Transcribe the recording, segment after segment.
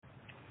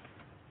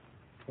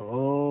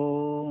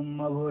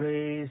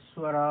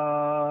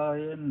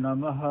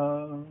नमः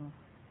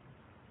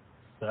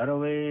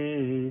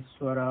सर्वेश्वराय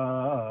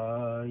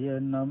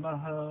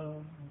नमः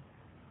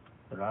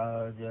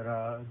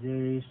राजराजेश्वराय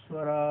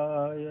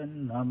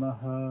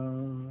नमः।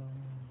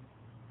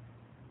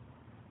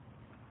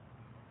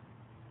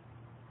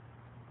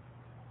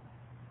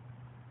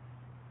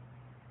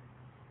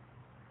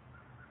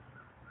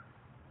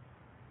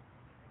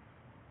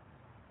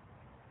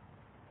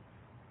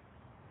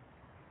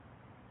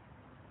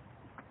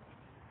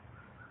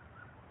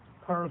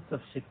 Pearls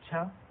of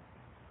Shiksha,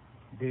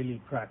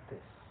 daily practice.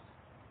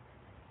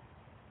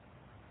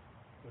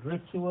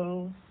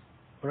 Rituals,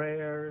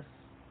 prayers,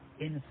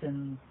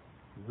 incense,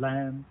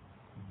 lamp,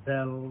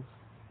 bells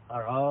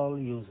are all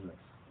useless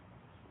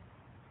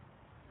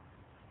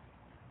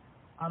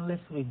unless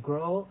we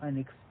grow and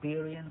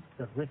experience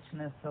the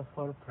richness of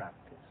our practice.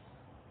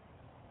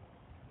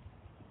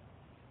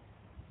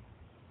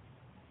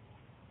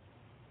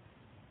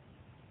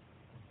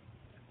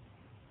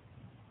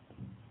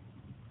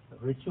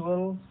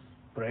 Rituals,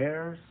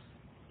 prayers,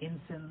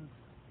 incense,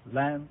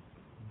 lamp,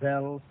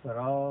 bells are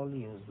all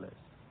useless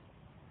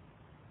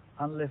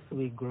unless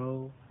we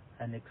grow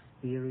and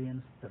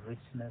experience the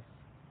richness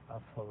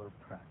of our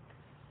practice.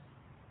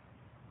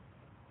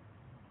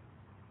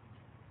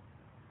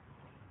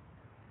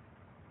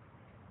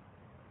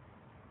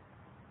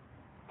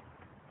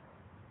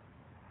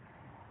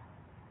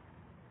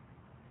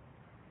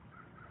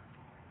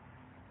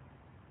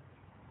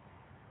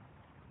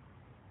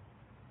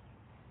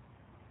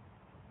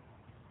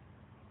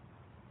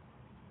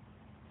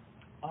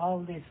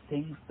 All these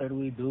things that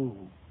we do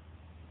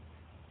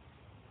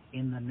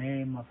in the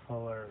name of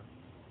our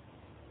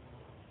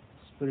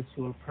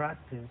spiritual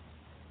practice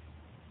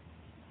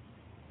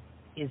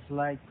is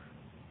like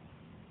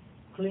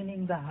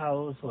cleaning the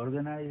house,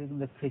 organizing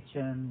the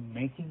kitchen,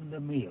 making the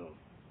meal.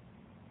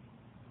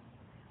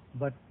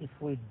 But if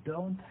we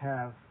don't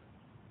have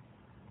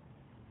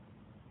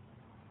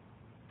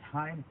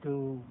time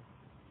to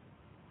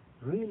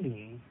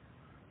really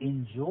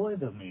enjoy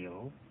the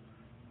meal,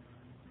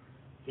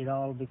 it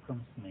all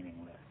becomes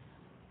meaningless.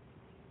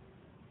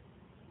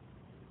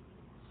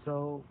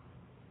 So,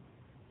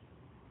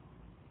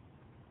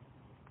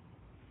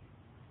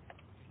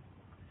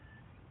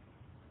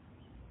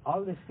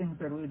 all these things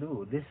that we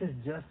do, this is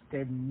just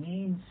a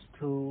means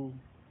to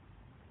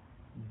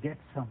get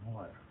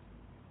somewhere.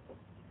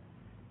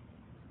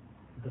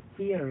 The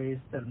fear is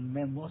that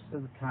most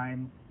of the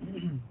time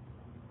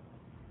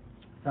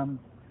some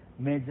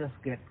may just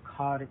get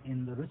caught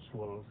in the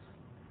rituals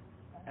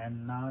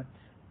and not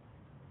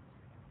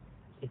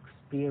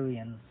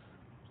experience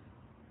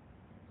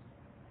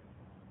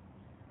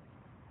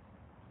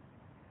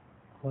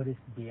what is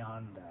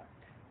beyond that.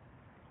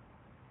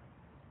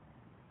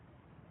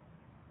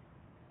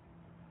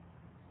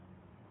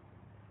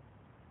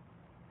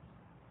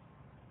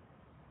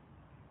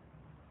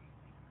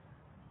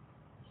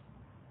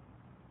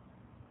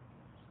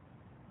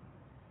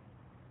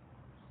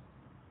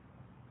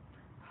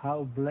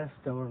 How blessed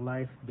our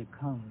life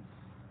becomes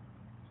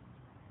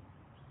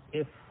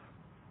if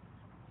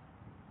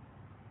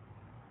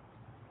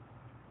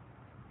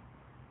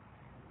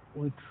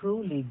we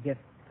truly get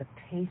the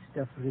taste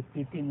of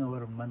repeating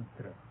our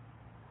mantra.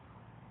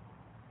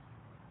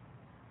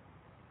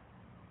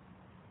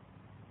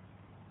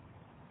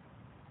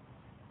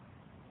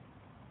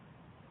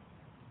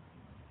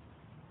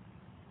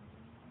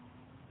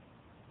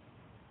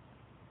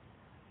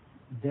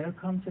 There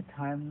comes a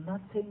time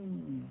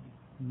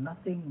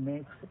nothing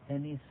makes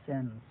any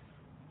sense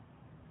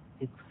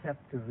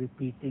except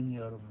repeating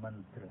your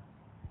mantra.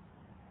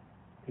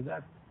 You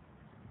got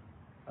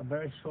a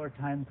very short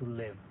time to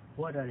live.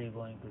 What are you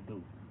going to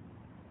do?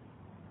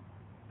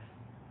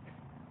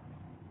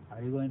 Are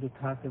you going to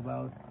talk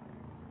about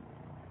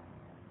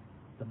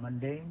the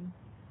mundane?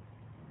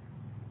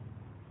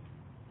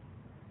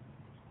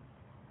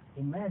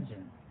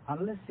 Imagine,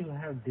 unless you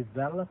have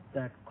developed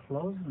that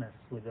closeness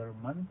with your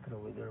mantra,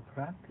 with your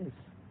practice,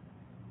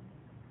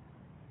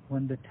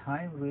 when the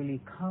time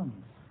really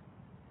comes,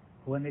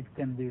 when it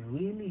can be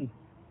really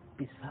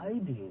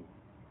beside you,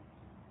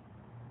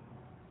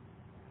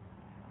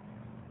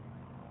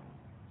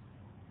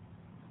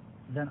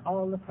 then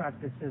all the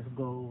practices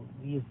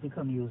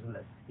become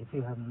useless if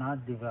you have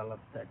not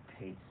developed that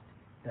taste,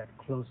 that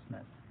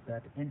closeness,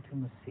 that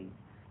intimacy,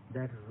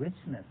 that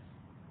richness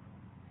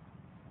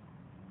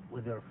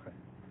with your friend.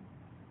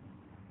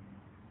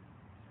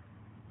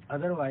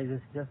 Otherwise,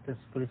 it's just a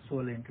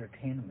spiritual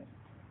entertainment.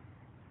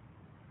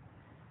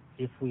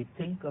 If we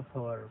think of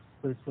our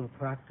spiritual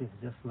practice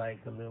just like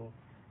a little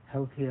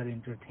healthier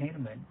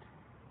entertainment,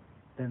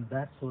 then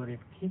that's where it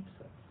keeps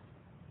us.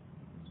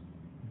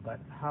 But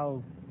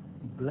how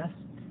blessed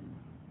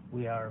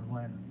we are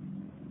when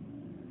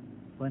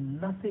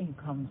nothing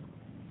comes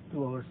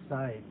to our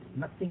side,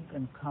 nothing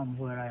can come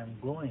where I am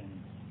going.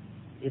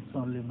 It's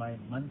only my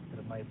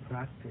mantra, my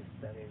practice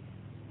that is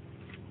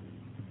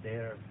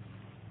there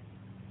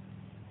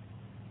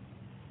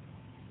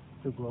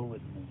to go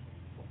with me.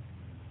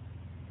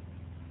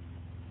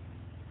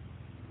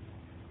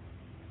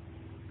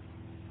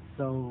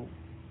 So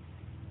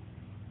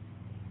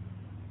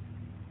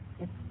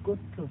it's good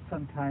to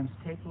sometimes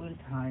take a little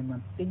time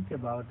and think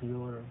about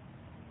your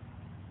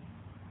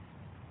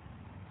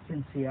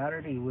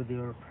sincerity with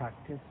your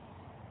practice.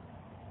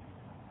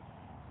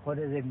 What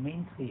does it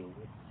mean to you?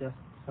 It's just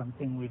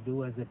something we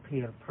do as a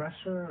peer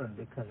pressure, and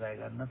because I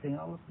got nothing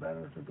else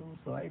better to do,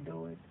 so I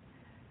do it.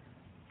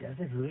 Does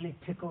it really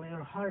tickle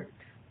your heart?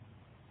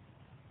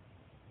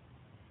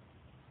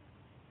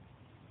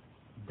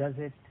 Does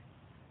it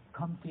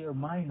come to your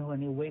mind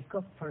when you wake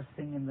up first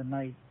thing in the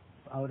night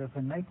out of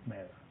a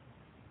nightmare?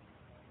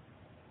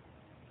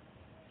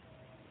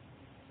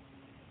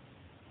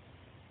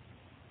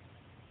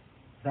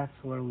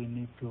 That's where we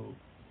need to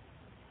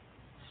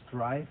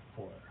strive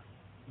for,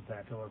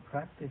 that our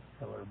practice,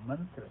 our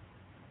mantra,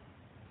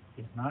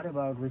 is not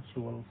about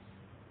rituals,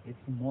 it's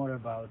more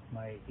about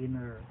my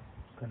inner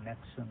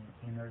connection,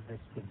 inner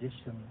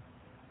disposition,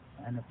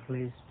 and a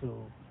place to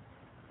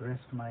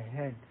rest my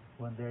head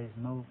when there is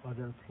no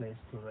other place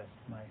to rest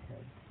my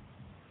head.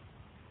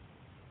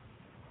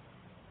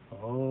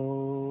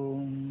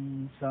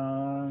 Om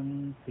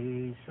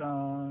Shanti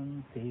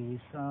Shanti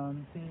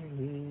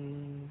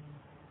Shanti.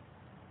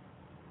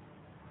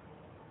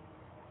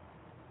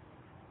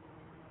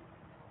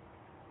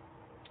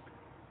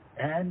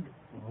 And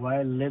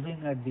while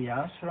living at the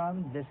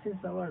ashram, this is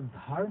our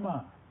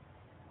dharma,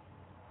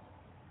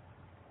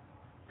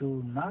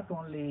 to not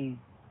only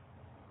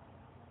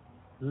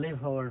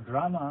live our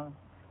drama,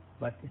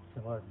 but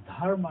it's our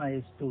dharma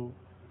is to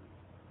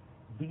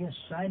be a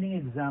shining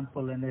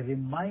example and a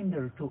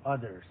reminder to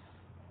others.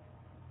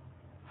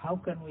 How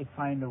can we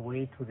find a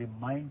way to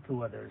remind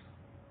to others,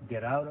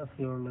 get out of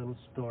your little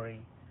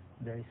story,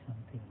 there is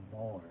something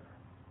more.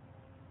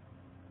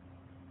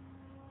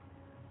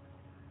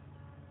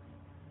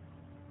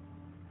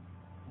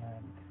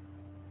 And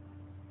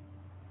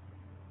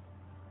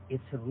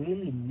it's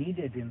really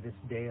needed in this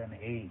day and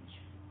age.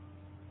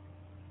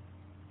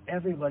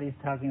 Everybody's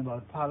talking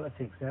about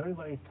politics,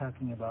 everybody's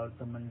talking about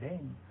the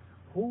mundane.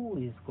 Who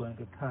is going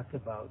to talk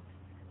about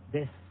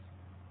this?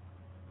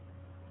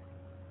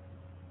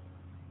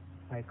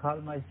 If I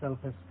call myself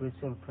a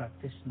spiritual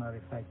practitioner,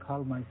 if I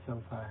call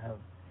myself I have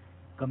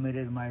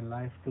committed my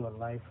life to a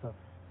life of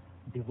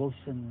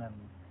devotion and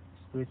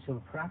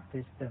spiritual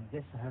practice, then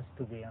this has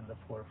to be on the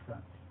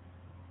forefront.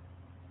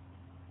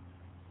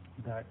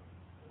 That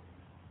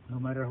no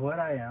matter where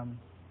I am,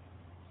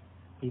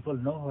 people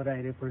know what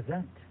I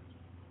represent.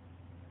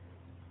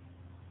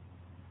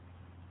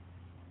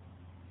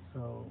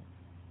 So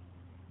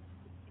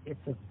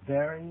it's a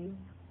very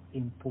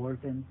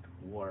important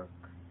work.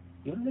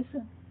 You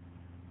listen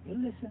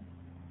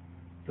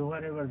to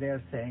whatever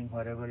they're saying,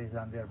 whatever is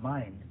on their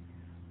mind,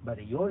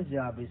 but your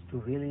job is to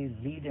really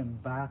lead them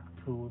back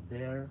to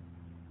their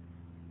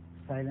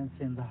silence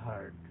in the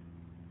heart,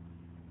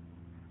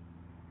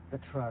 the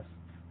trust,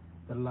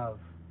 the love,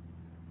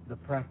 the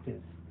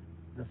practice,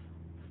 the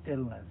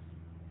stillness.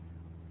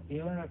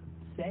 Even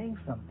saying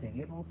something,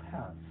 it will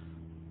pass.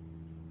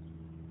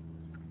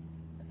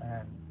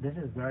 And this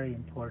is very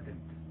important.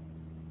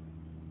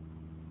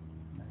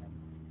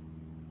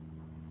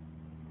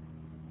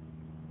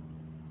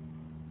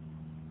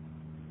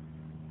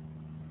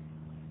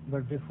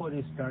 But before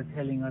you start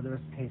telling others,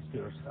 taste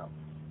yourself.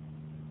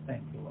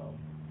 Thank you all.